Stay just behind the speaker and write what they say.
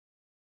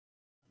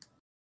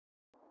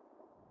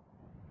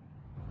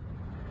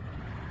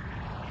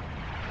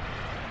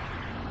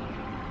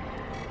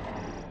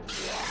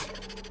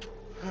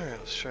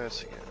Let's try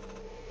this again.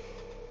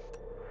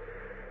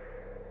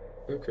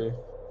 Okay,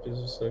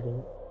 just a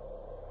second.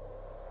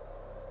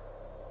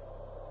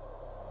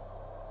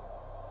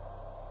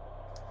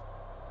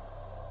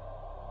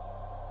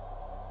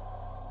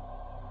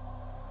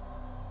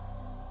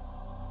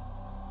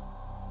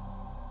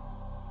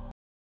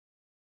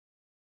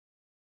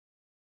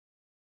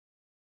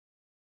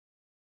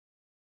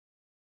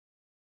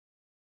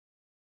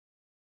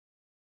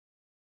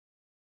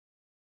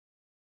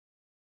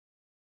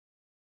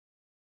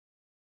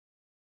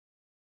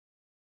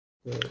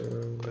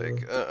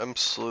 Like, I'm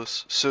so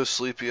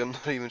sleepy, I'm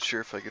not even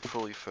sure if I could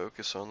fully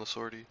focus on the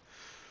sortie.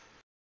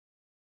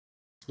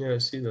 Yeah, I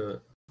see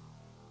that.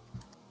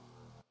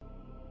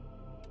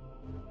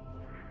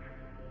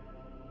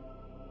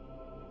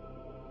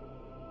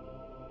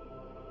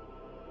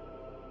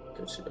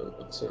 Guess you know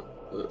what's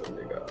up,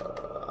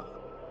 nigga.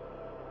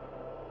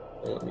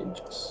 Let me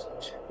just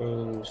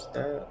change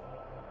that.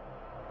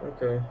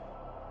 Okay.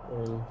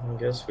 I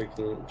guess we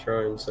can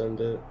try and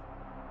send it.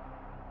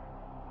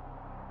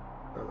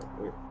 Oh,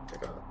 wait, I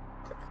got it.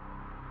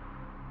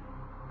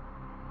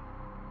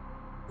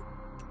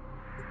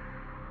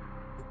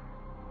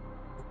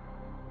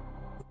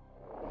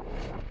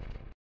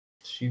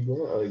 She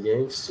want a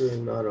gangster,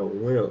 not a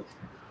wimp.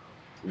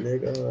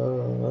 Nigga,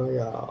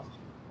 yeah.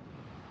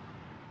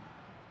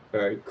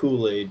 Alright,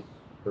 Kool-Aid.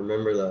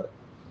 Remember that.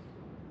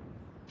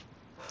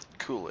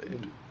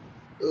 Kool-Aid.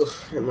 Ugh,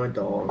 and my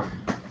dog.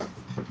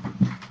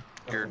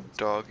 Your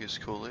dog is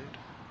Kool-Aid?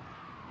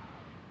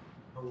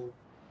 Oh.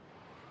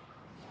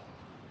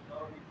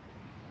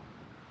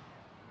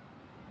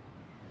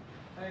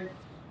 Hey.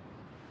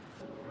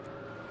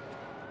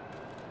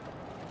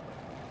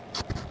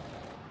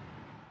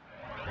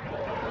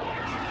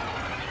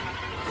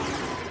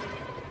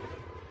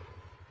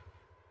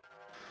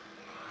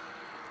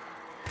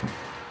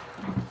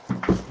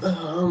 I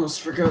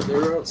almost forgot they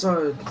were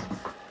outside.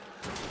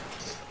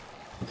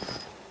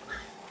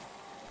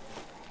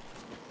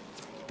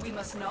 We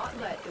must not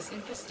let this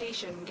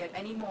infestation get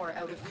any more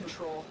out of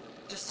control.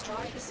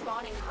 Destroy the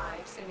spawning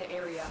hives in the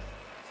area.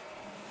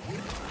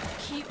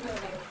 Keep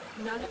moving.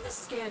 None of the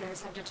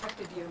scanners have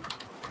detected you.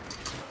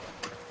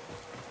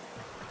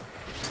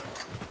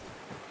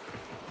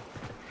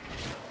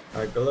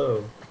 I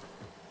glow.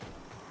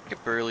 I can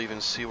barely even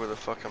see where the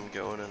fuck I'm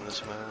going in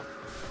this map.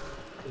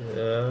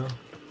 Yeah.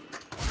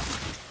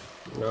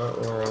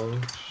 Not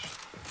wrong.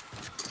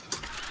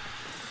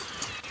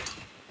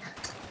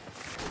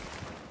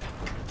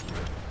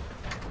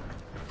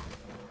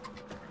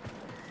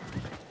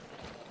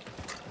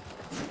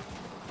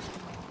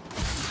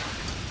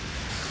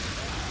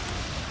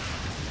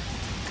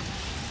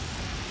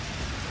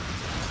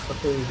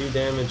 Fucking do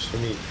damage to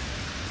me.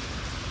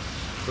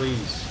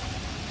 Please.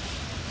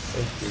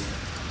 Thank you.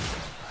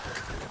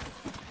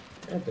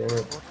 God damn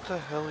it. What the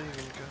hell even got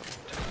me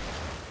to?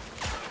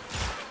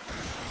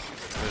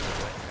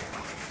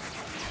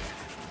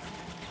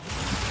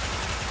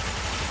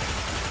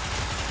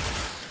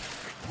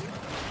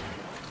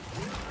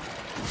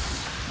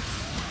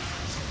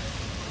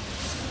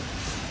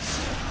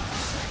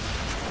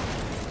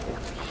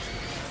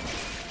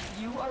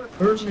 You are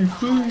Hurt me, approaching a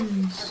hive.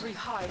 please. Every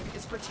hive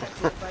is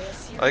protected by a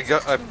series I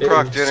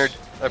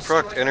of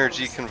procced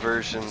energy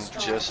conversion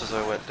just as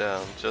I went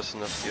down, just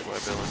enough to get my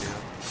ability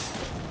up.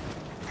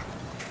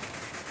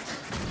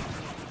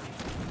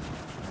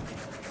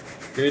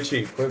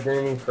 Gucci, quit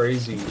being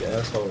crazy,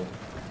 asshole.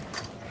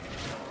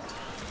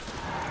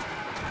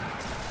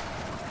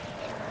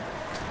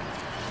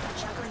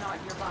 Juggernaut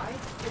nearby.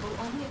 It will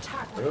only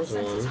attack when it There's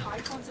senses one.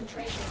 high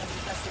concentrations of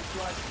infested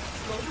blood.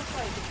 Slow the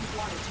fight if you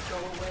want it to go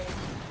away.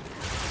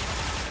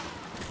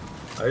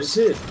 I just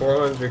hit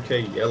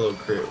 400k yellow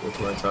crit with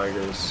my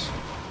tigers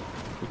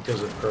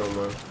because of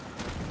chroma.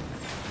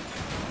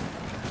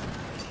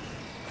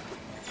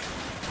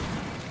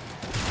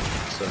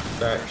 It's a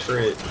fat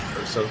crit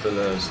for something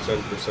that has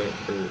 10%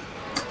 crit.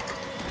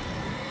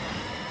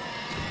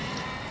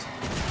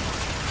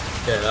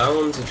 Yeah, that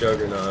one's a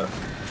juggernaut.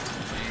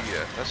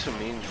 Yeah, that's a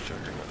mean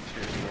juggernaut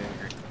too, be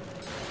angry.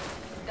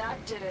 That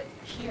did it.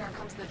 Here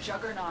comes the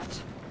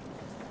Juggernaut.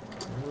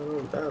 I don't know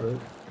about it.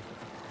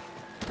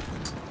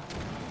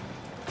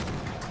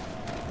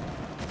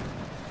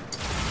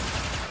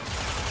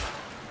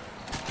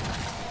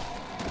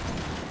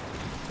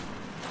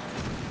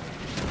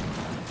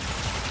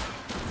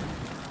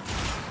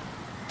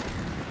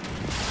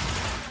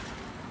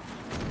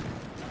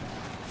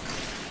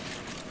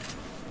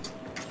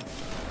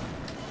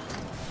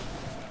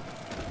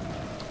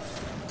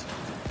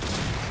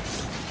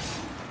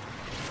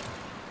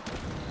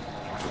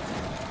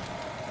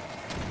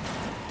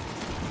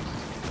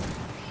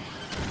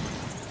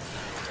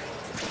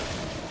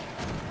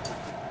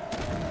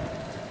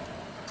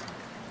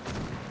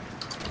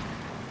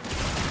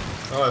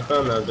 Oh, I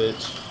found that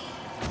bitch.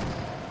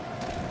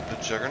 The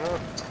juggernaut?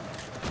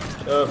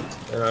 Oh,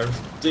 and I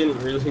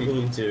didn't really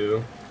mean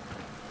to.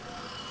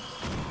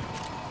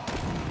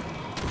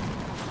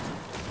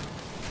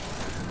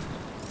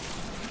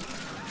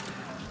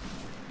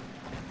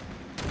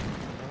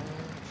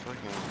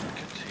 Fucking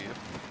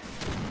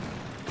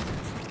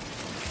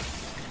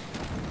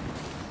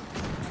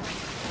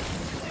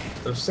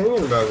I was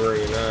thinking about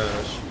bringing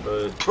Ash,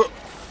 but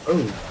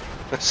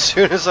oh, As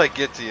soon as I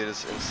get to you,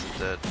 it's instant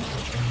dead.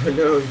 I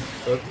know he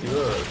fucked you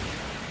up.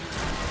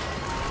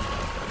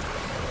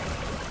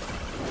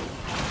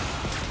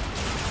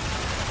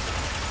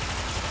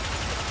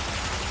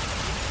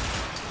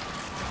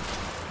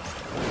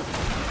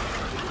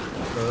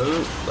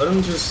 Let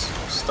him just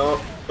stop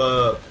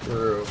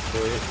real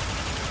quick.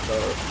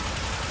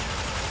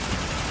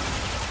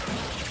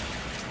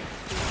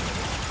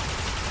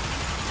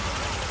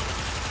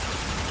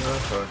 Oh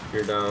fuck,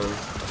 you're down.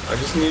 I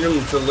just need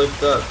him to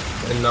lift up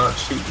and not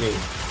shoot me.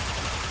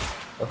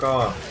 Fuck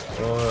off.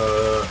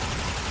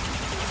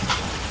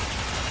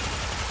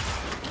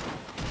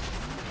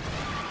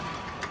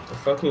 The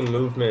fucking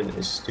movement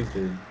is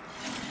stupid.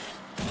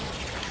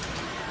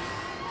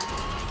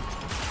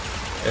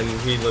 And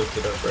he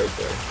lifted up right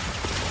there.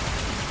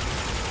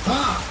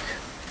 Fuck!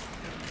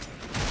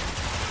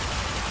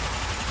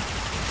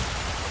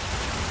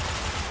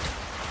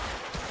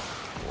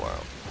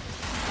 Wow.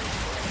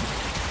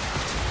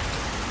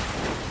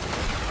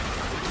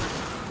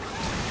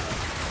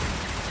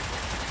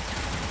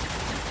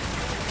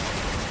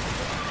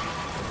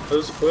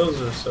 Those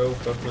quills are so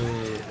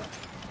fucking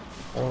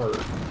hard.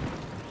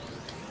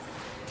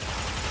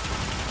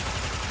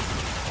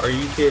 Are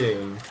you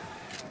kidding?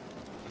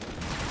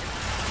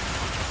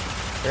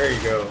 There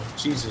you go.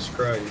 Jesus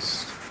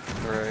Christ.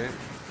 Right.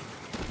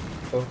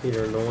 Fucking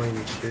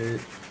annoying shit.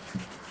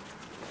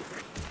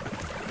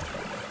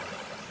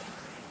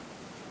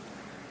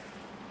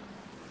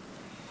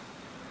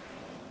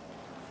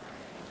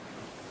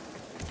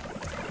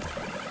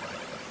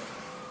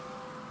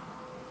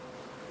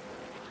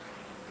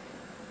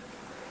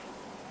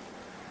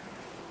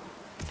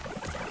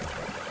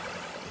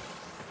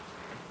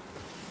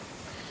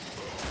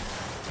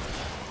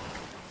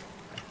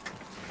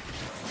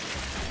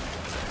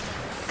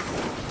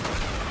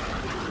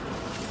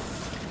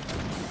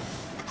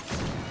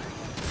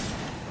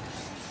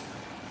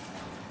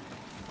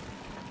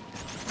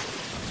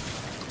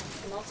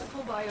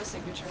 Multiple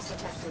biosignatures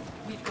detected.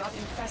 We've got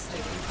infested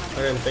in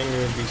I didn't think we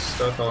would be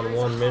stuck on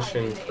one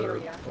mission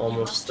for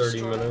almost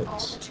 30 minutes. All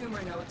the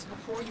tumor nodes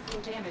before you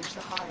can damage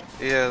the hive.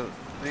 Yeah,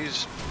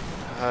 these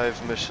hive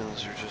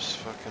missions are just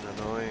fucking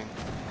annoying.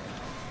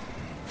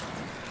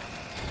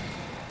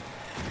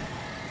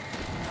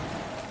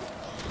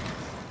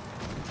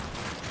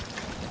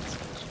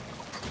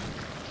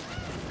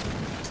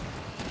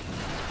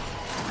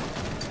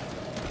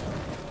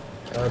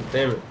 God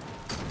damn it.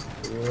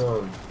 Leave me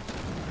alone.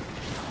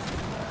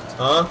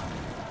 Huh?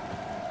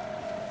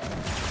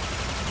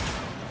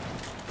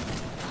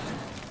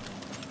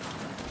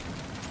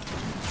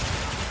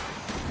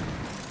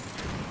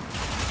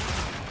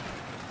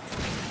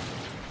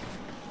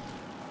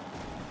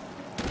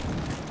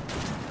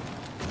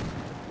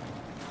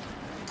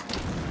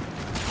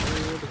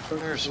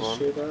 There's one.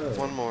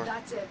 One more.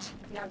 That's it.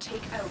 Now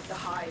take out the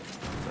hive.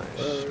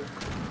 Nice.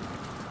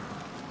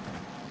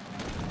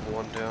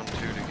 One down,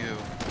 two to go.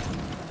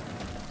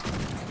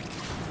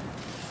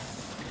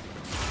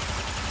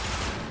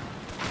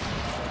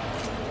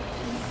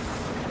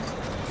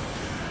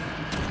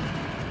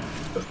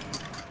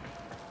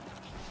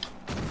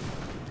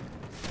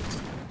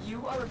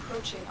 You are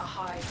approaching a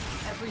hive.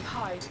 Every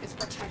hive is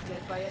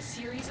protected by a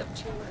series of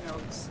tumor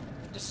nodes.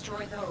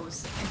 Destroy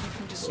those, and you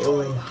can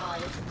destroy the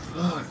hive.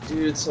 Fuck,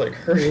 dude, it's like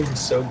hurting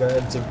so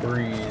bad to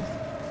breathe.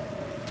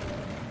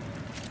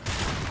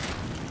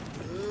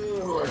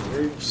 My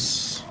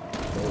ribs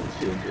don't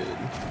feel good.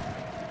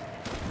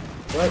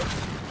 What?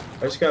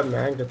 I just got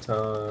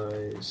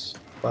magnetized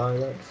by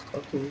that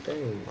fucking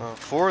thing.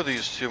 4 of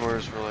these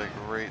tumors were like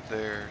right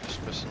there,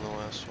 just missing the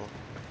last one.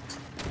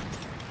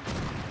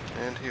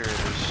 And here it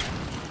is.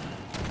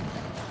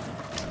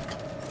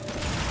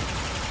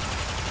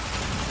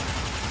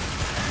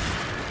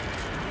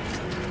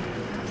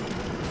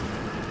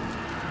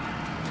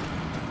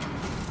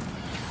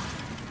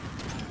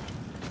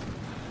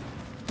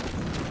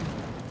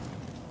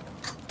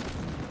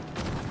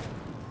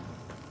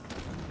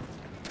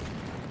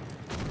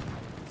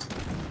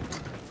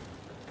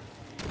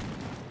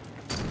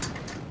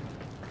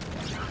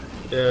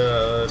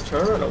 Yeah,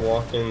 try not to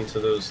walk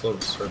into those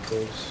little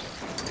circles.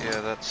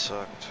 Yeah, that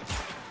sucked.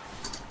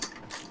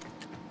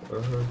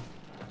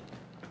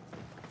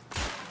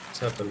 It's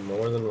happened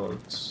more than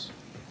once.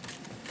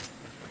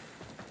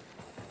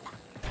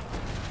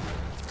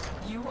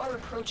 You are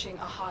approaching a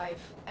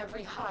hive.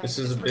 Every hive This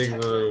is a big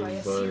protected room, by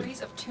a but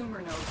series of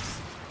tumor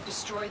nodes.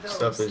 Destroy those.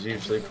 stuff is and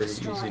usually you can pretty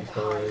destroy easy to the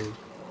hive. find.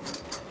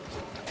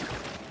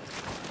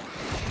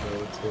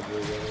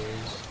 Relatively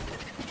guys.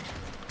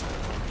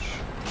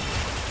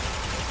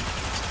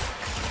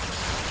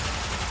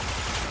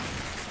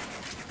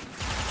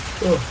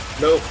 Oh,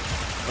 nope.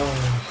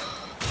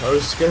 Oh, I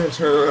was gonna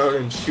turn around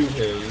and shoot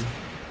him.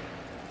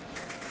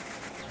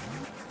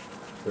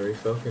 But he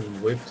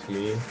fucking whipped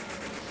me.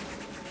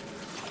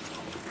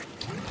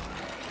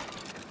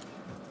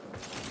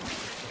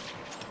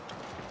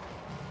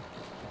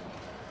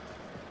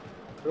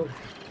 Oh,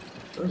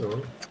 there's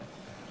one.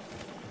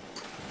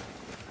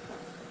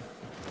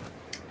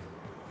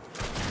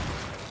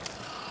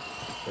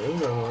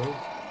 Hang on.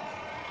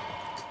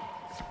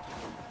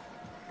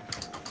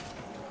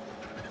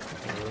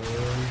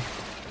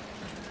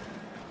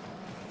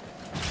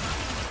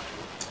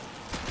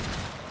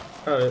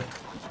 Alright.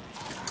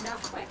 Now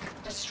quick,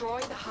 destroy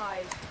the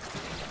hive.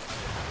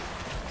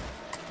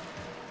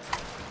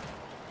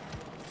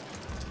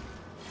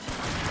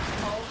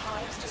 All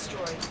hives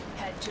destroyed.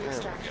 Head to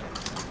extraction.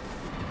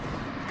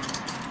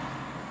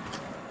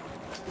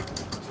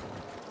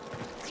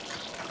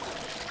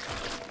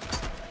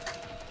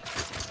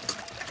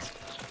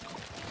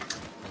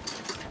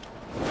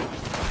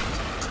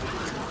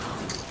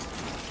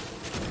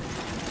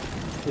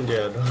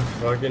 Yeah,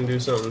 if I can do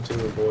something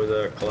to avoid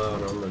that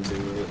cloud, I'm gonna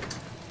do it.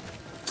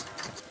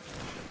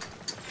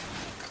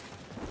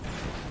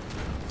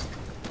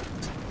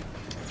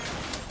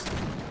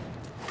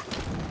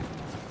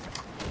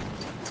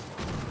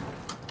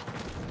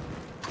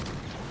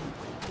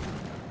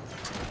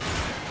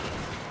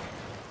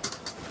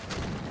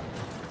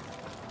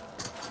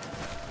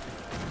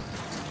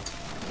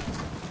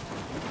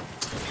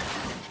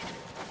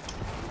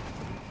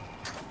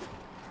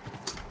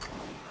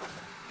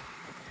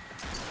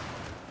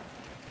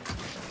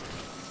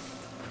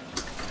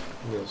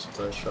 Yes,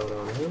 I shot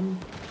on him.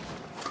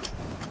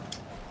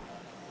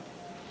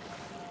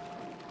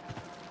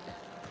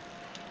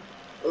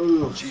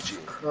 Oh,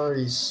 GG.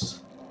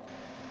 Christ.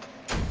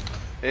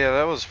 Yeah,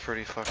 that was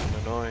pretty fucking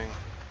annoying.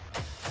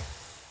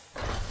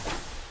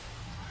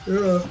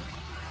 Yeah.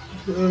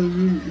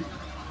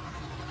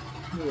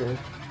 Yeah.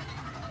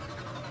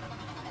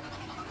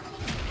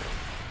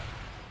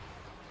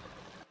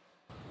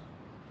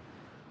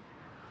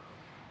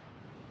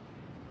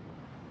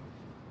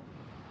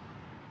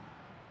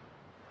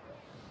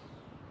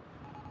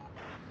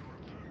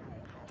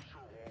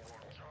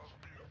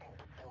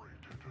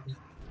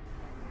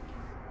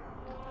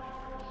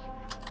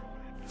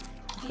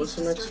 What's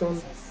the next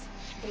one?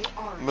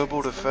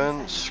 Mobile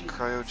defense,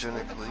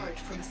 cryogenically,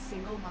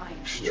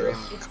 extreme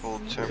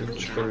cold It's very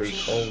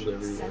temperatures, cold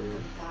everywhere.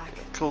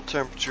 cold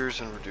temperatures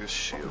and reduced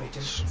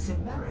shields. I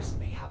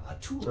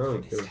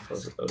don't give a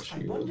fuck about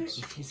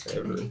shields,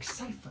 ever. Unless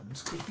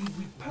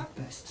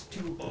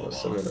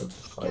I'm in a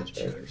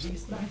hijack or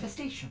something.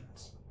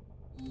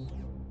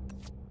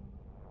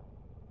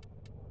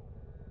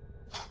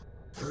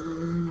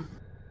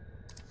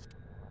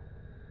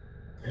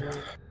 Yeah,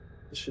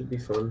 this should be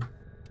fun.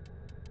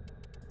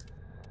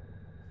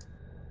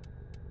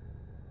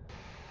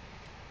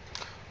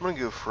 I'm gonna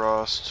go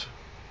Frost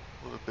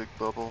with a big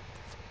bubble.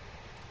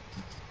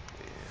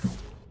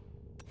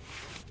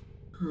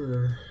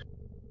 Yeah.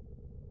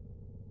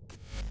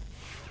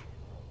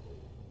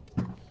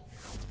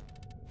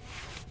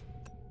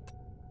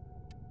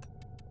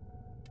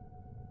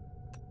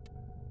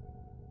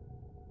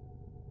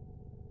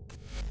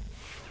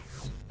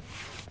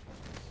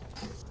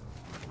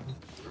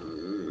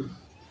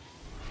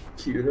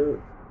 Cute up.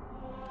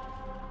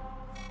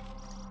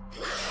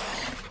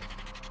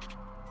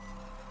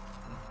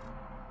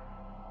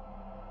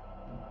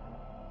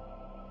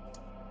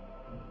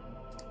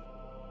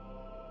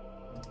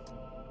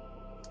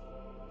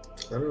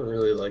 I don't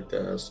really like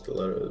the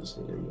stilettos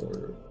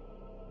anymore.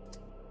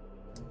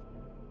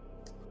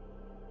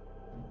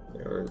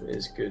 They aren't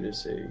as good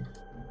as I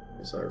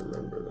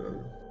remember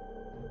them.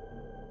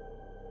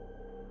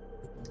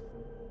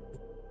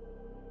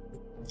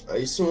 I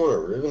used to want a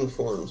ribbon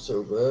form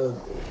so bad,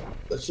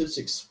 but that shit's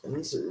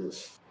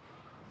expensive.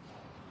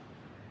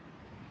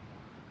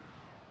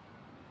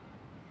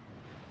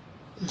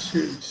 That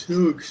shit's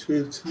so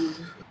expensive.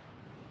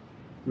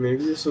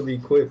 Maybe this will be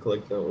quick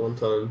like that one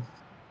time.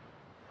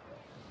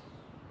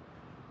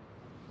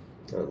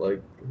 That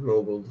like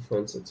mobile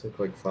defense, it took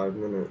like 5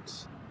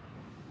 minutes.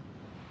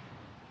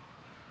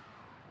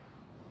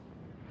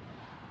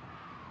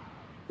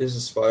 Is the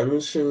spy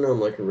mission on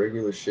like a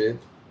regular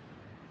ship?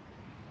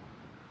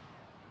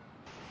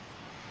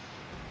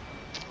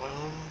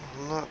 I'm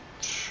not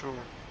sure.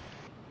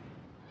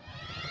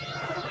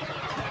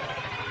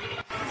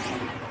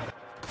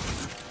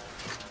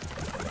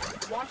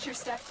 Watch your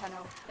step,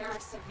 Tenno. There are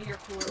severe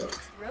cool leaks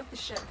throughout the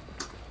ship.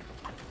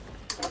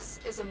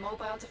 This is a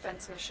mobile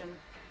defense mission.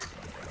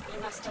 You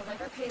must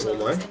deliver payloads Well,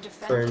 my and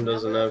defend frame a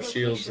doesn't number have of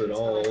shields at locations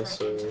all, without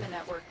so breaking into the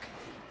network.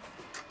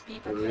 Be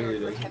it prepared really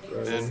for doesn't heavy matter.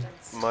 And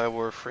resistance. my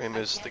Warframe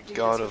is the can't do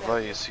god this of without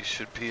ice. He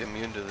should be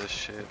immune to this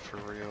shit for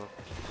real.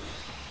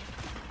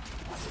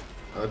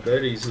 I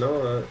bet he's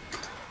not.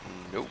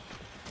 Nope.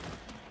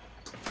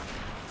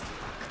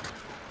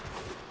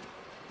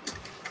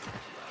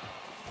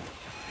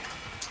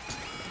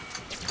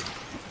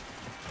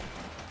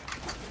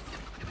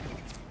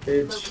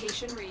 Bitch.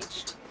 Location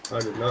reached. I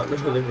did not know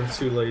there were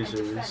 2 And lasers.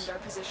 defend our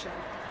position.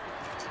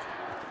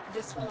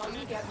 This will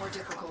only get more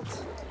difficult.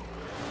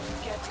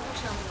 Get to the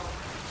terminal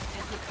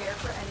and prepare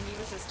for enemy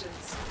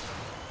resistance.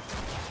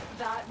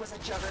 That was a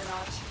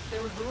juggernaut. They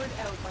were lured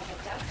out by a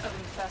deck of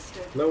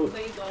infested. No.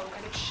 Lay low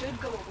and it should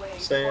go away.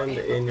 Sand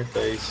before in your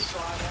April face. to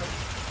draw it out.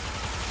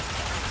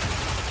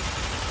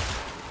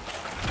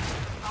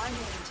 I'm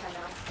in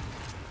Tenno.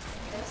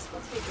 This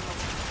will take a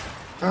moment.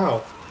 Ow.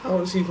 How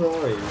is he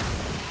flying?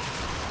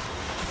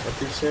 I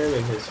threw sand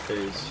in his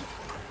face.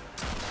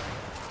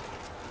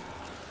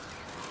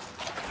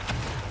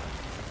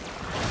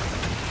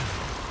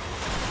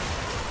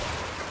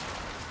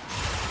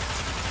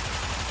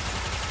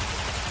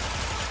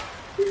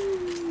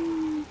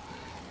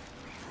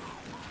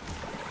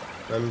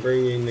 I'm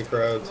bringing the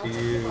crowd to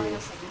you.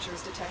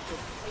 Biosignatures detected.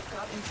 They've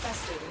got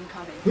infested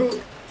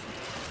incoming.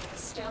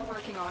 Still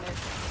working on it.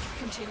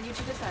 Continue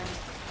to defend.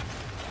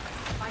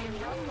 I am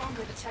no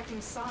longer detecting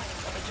signs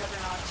of a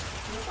juggernaut.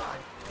 Move on.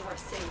 You are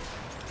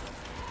safe.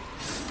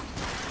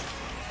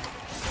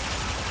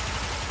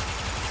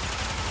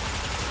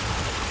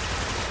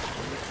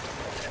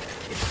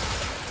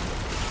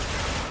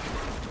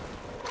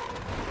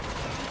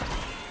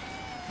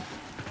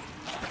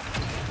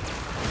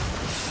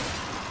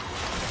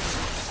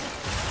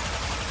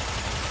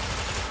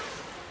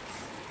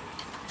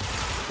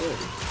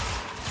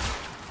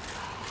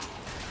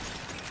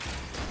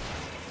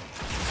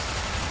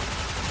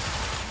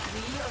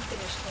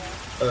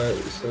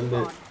 Send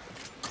it.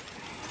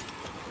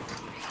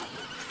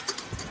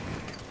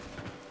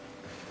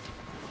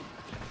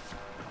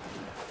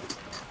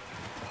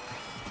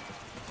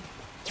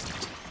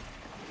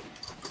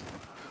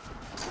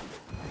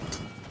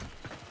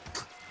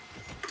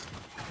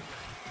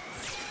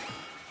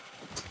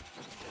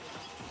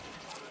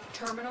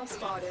 Terminal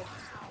spotted.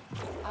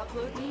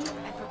 Upload me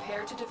and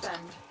prepare to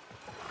defend.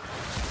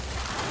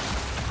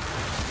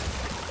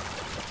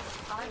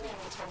 I'm in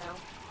Antenna.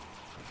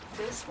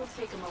 This will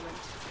take a moment.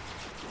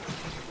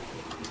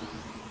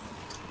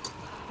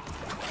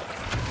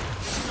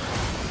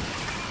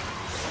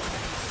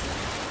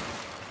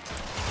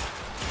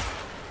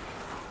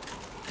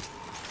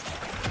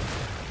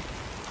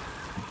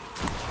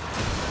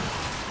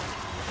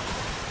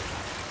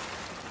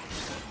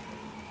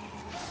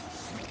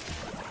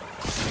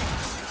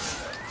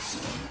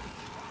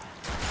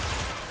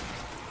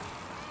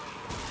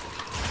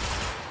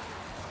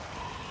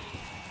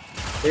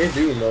 They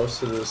do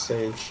most of the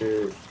same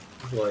shit,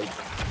 like,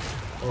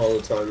 all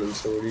the time in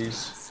sorties.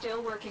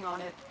 Still working on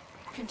it.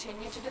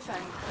 Continue to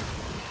defend.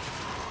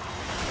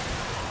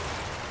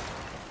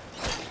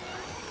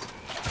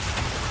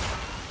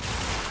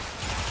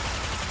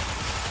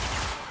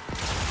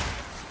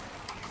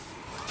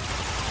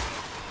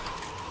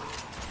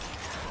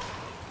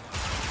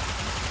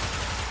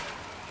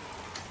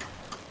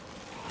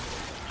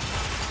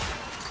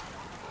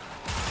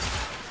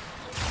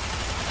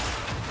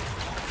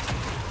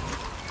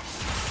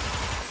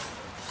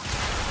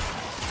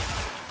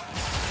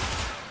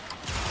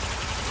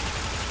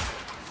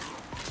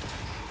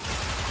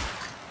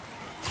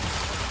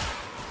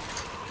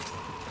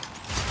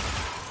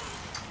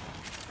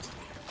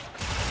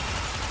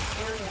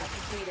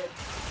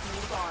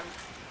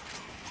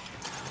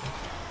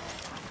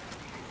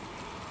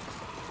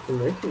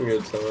 We're making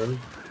good time.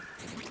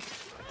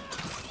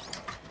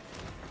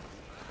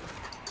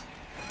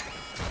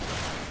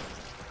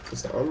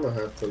 Cause I'm gonna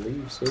have to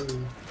leave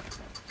soon.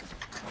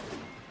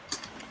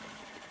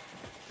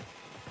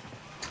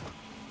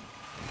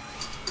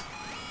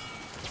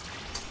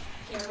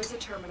 Here is a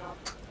terminal.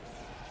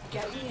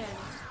 Get me in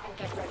and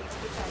get ready to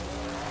defend.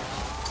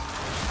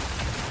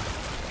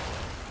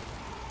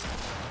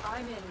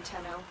 I'm in,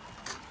 Tenno.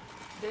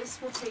 This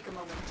will take a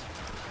moment.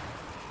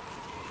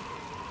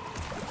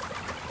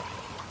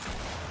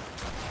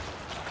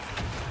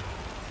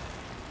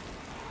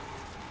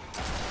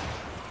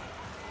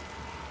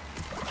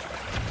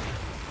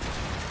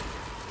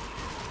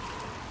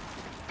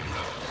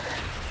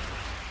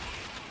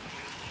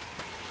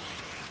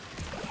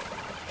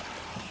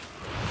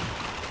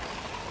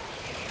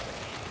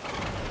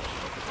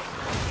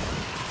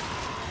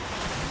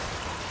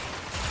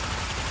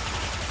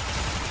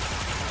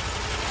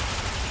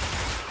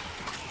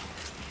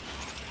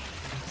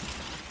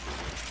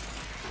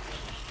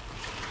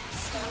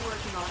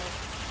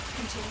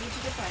 Continue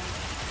to defend.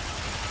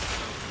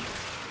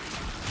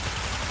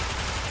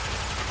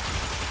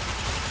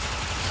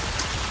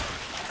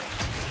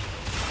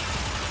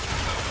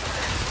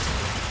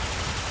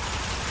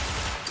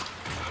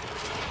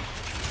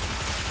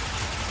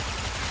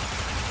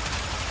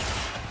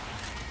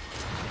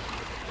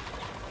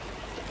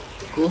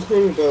 The cool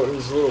thing about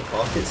his little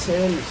pocket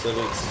sand is that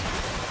it's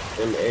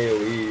an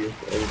AoE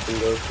and can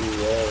go through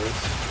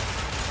walls.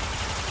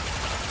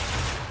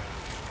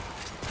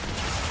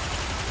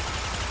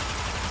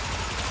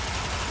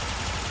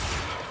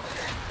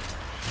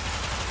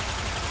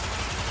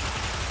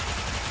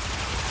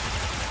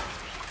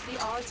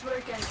 Odds were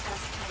against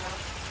us, Tenno,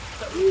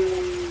 but we did it.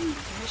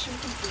 Mission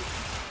complete.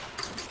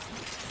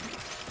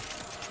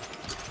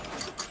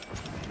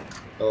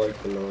 I like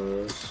the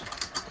Naros.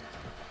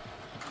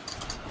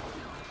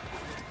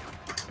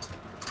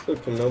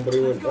 Look, nobody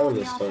went down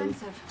this time.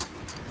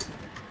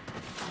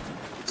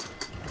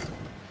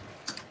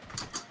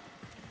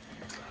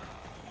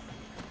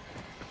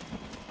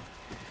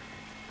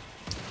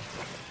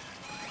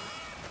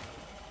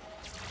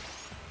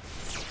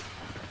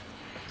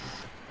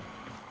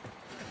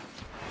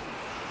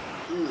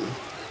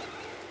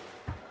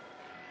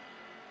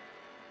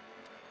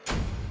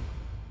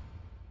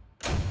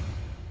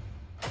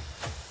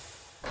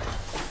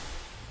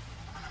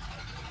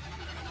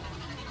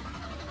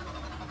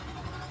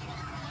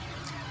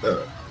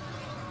 Uh.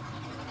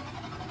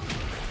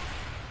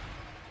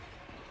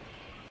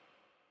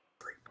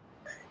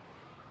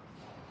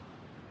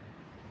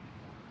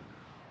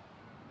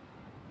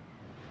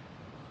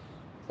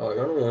 Oh, I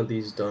don't want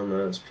these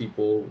dumbass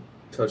people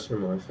touching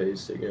my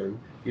face again.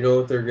 You know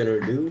what they're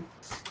gonna do?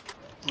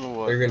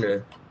 What? They're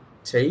gonna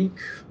take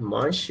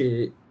my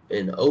shit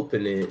and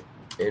open it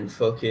and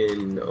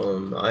fucking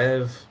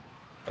I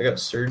got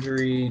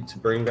surgery to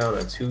bring down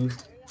a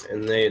tooth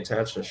and they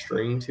attach a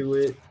string to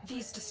it.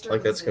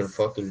 Like that's gonna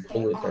fucking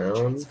pull it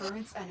down.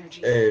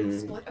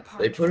 And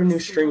they put a new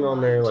string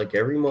on there like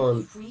every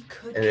month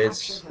and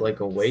it's like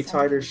a way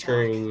tighter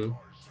string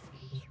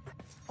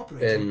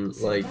and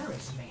like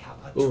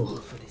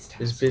oh,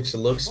 this bitch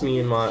looks me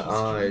in my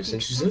eyes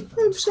and she's like,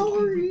 I'm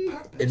sorry,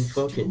 and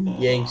fucking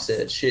yanks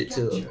that shit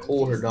to the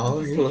core,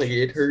 dog. Like,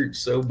 it hurts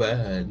so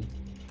bad.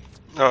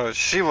 No,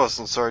 she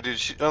wasn't sorry, dude.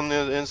 She, on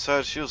the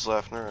inside, she was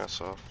laughing her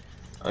ass off.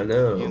 I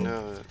know. You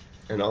know it.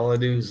 And all I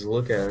do is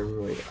look at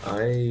him like,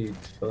 I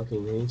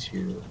fucking hate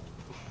you.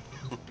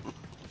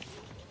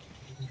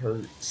 It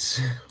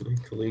hurts.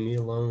 Like, leave me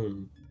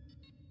alone.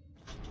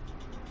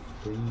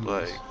 Please.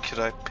 Like, could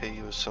I pay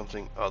you with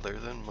something other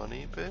than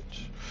money,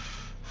 bitch?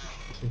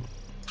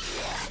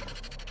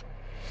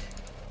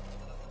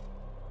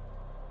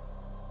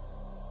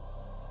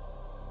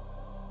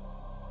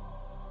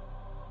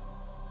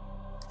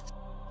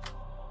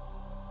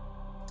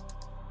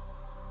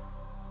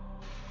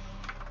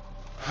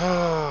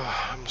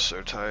 I'm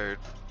so tired.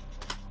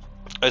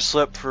 I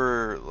slept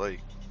for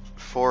like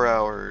 4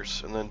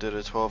 hours and then did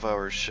a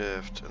 12-hour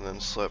shift and then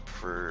slept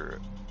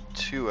for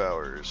 2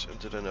 hours and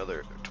did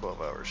another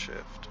 12-hour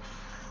shift.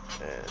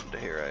 And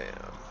here I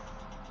am.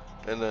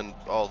 And then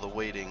all the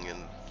waiting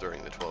and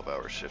during the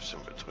 12-hour shifts in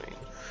between.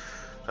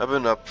 I've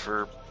been up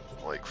for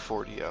like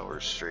 40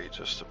 hours straight,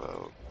 just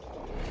about.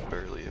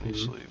 Barely any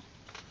sleep.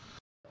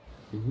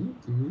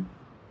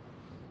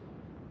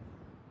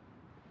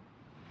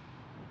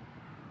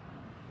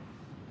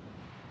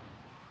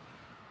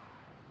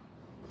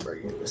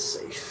 Bring in the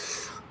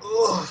safe.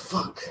 Oh,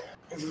 fuck.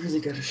 I really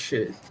got a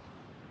shit.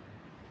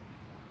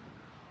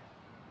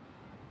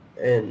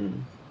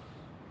 And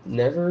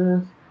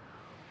never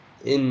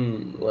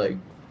in, like,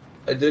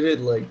 I did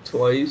it like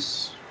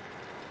twice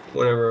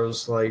whenever I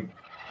was like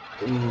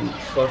in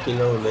fucking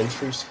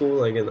elementary school,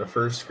 like in the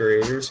 1st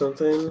grade or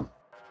something.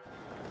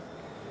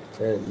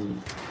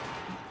 And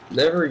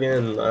never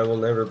again, I will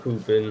never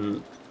poop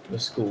in the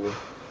school.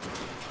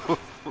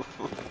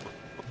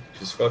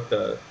 Just fuck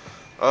that.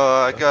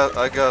 I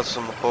got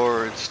some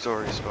horrid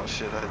stories about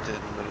shit I did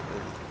in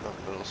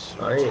middle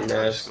school. I ain't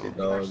nasty,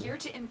 dog. Here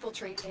to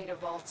infiltrate data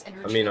vaults and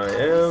I mean, I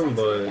am,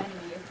 but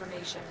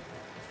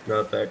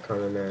not that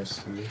kind of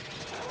nasty.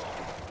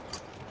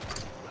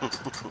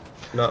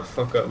 Not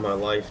fuck up my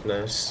life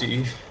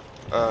nasty.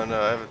 Oh no,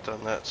 I haven't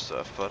done that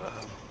stuff, but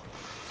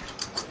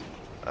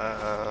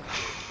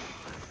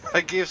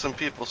I gave some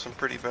people some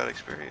pretty bad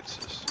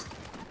experiences.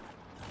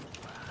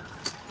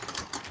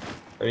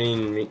 I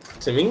mean,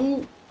 to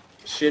me,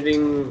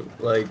 shitting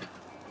like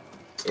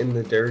in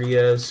the dirty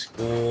ass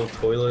school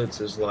toilets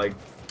is like,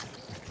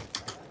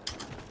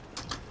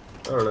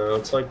 I don't know,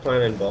 it's like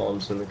planting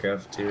bombs in the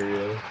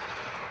cafeteria.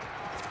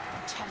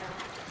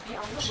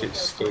 Shit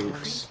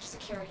stinks.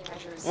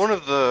 One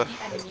of the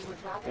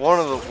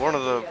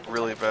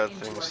really bad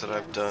things that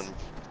I've done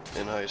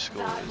in high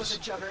school is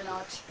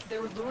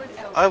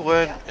I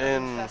went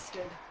and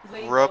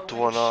rubbed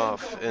one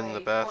off in the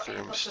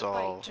bathroom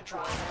stall,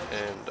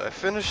 and I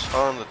finished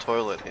on the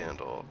toilet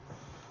handle.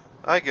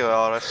 I go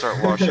out, I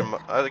start washing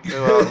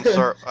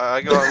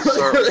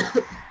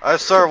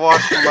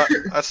my,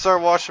 I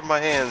start washing my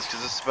hands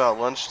because it's about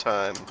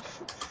lunchtime.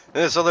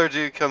 And this other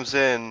dude comes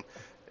in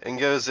and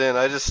goes in.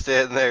 I just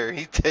stand there.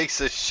 He takes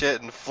a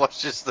shit and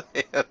flushes the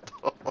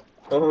handle.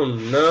 Oh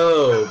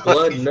no,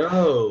 blood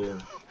no.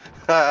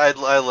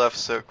 I left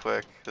so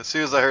quick. As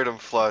soon as I heard him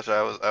flush,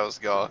 I was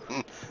gone.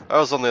 I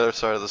was on the other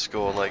side of the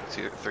school in like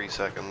 2 or 3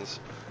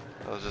 seconds.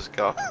 I was just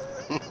gone.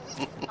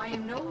 I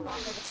am no longer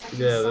detecting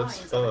yeah, that's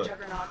signs of a fucked.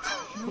 juggernaut.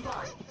 Move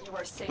on. You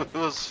are safe. It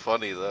was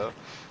funny though,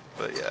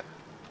 but yeah.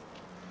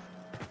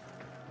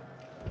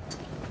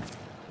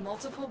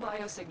 Multiple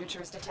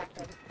biosignatures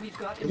detected. We've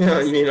got. Yeah,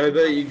 I mean, I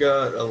bet you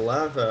got a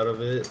laugh out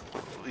of it.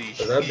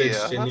 But that bitch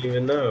Yeah. didn't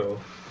even know.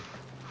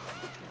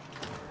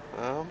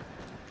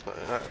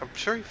 I'm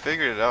sure he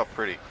figured it out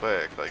pretty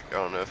quick. Like, I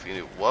don't know if he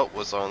knew what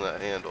was on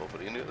that handle,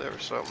 but he knew there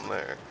was something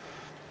there.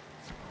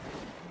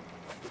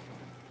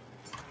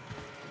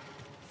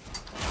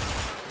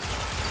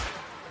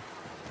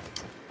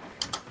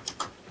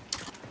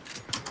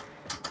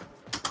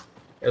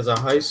 As a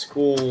high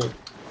school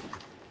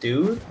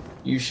dude,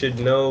 you should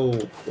know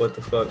what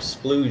the fuck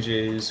splooge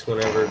is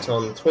whenever it's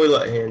on the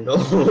toilet handle.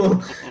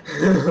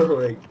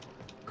 Like,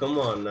 come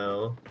on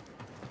now.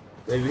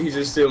 Maybe he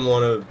just didn't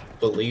want to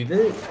believe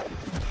it?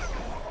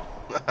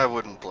 I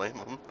wouldn't blame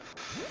him.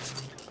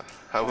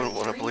 I wouldn't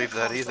want to believe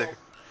that either.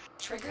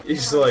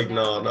 He's like,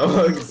 no,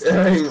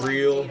 that ain't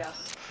real.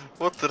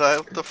 What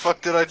the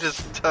fuck did I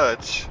just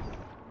touch?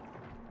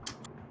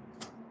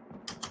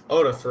 I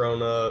would have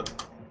thrown up.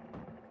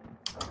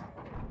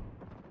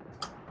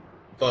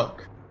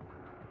 Fuck.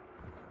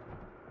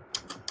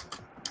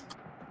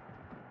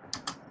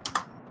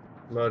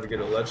 I'm about to get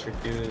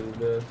electrocuted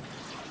to death.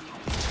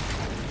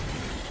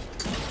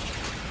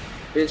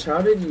 Bitch,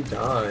 how did you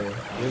die?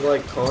 You're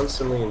like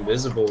constantly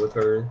invisible with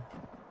her.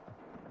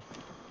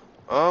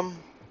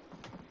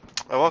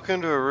 I walk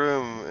into a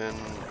room and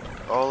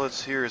all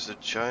it's here is a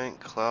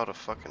giant cloud of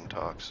fucking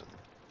toxin.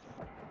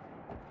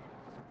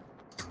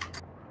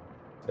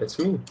 That's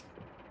me.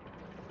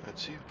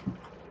 That's you.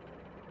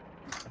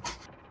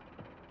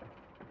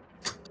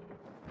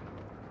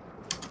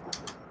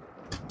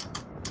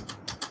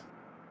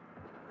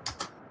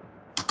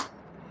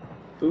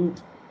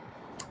 Boop.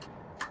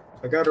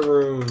 I got a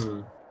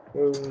room.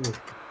 Whoa.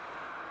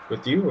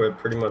 With you, I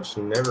pretty much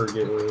never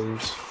get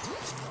rooms.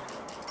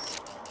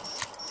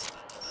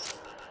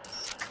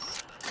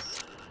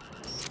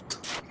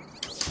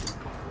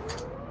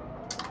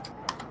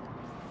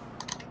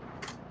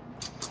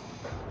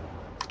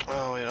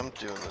 Oh wait, I'm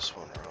doing this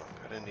one wrong.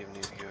 I didn't even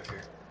need to go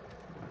here.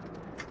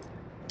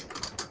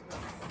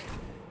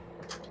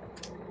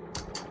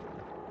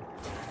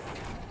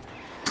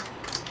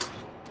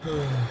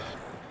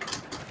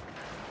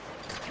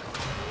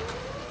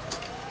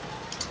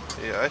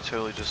 Yeah, I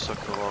totally just took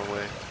the long way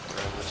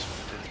around this one.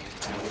 I didn't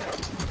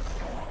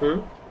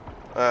need to.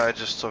 I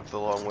just took the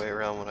long way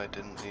around when I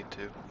didn't need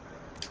to.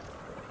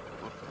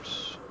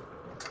 Whoops.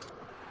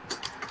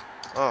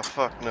 Oh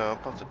fuck no, I'm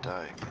about to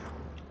die again.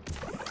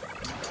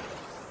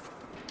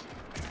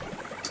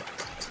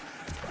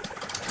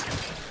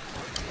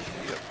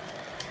 Yep.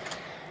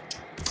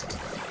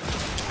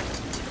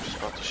 Just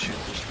about to shoot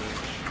this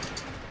bitch.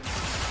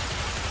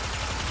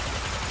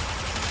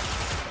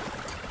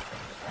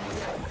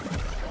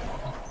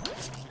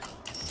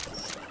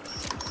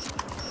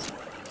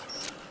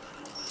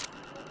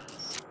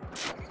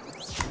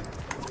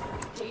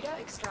 Data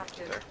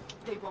extracted. There.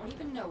 They won't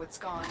even know it's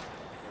gone.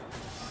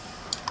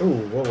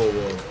 Ooh, whoa, whoa,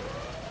 whoa.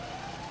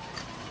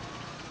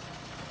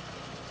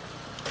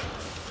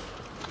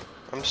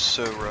 I'm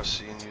so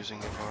rusty in using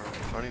Ivar.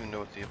 I don't even know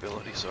what the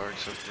abilities are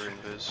except for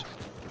invis.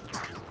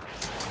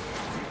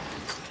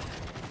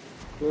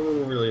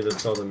 Well, really,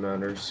 that's all that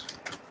matters.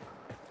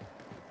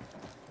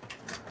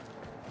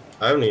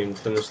 I haven't even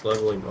finished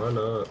leveling mine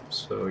up,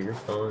 so you're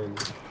fine.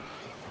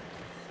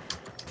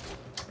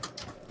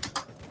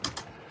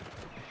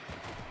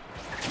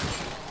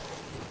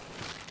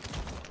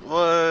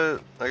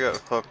 What? I got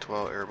hooked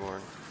while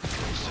airborne.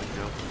 Let's take it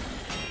out.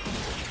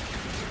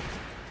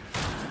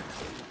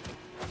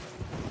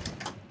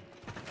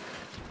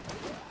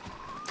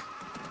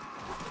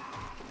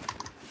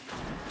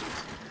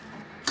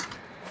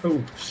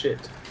 Oh,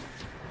 shit.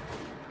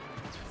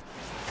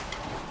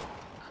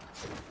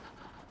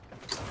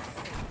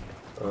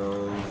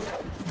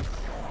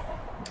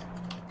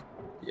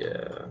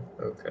 Yeah,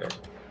 okay.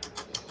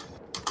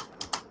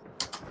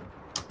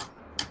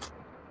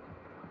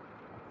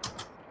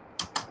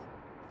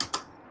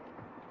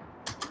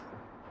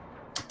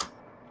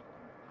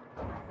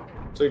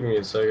 Took me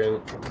a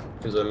second,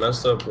 because I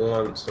messed up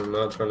once, I'm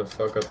not trying to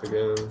fuck up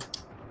again.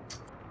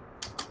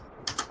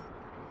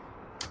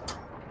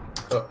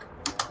 Fuck.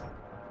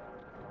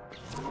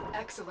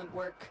 Excellent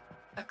work.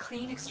 A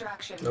clean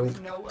extraction Nope.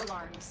 with no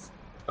alarms.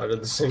 I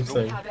did the same We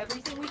thing. have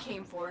everything we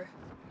came for.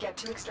 Get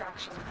to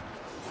extraction.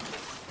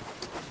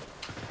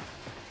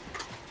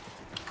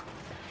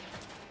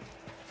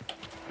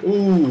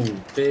 Ooh,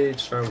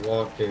 bitch, I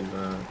walked in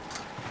that.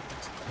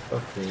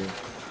 Fuck me.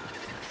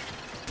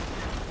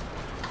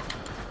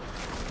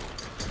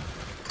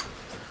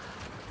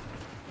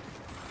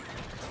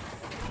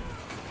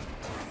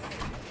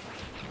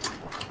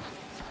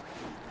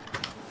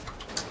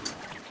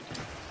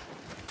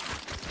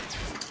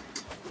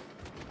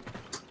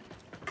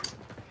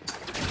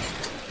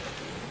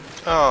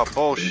 Oh,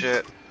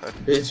 bullshit.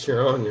 Bitch,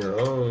 you're on your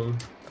own.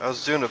 I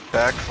was doing a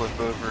backflip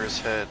over his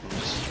head and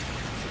just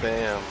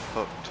bam,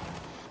 hooked.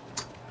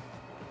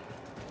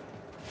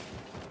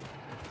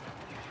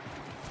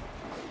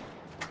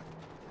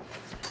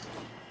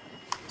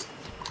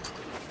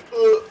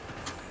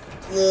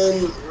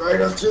 Then,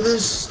 right after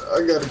this,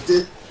 I gotta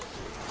dip.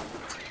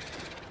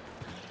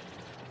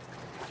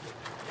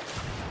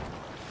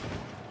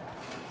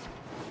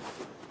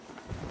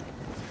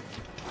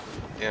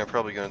 Yeah, I'm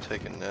probably gonna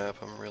take a nap.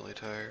 I'm really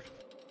tired.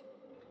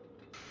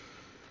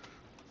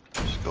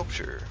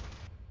 Sculpture.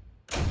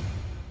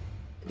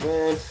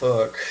 Man,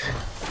 fuck.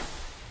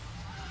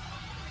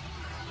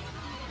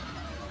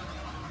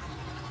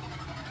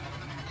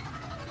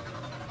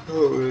 I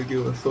don't really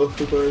give a fuck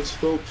about a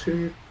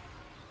sculpture.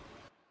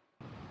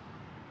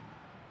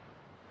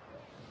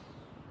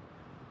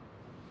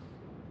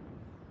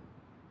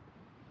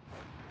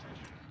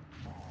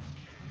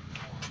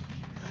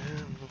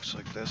 And looks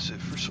like that's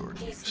it for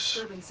sorties. These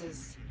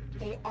disturbances,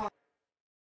 they are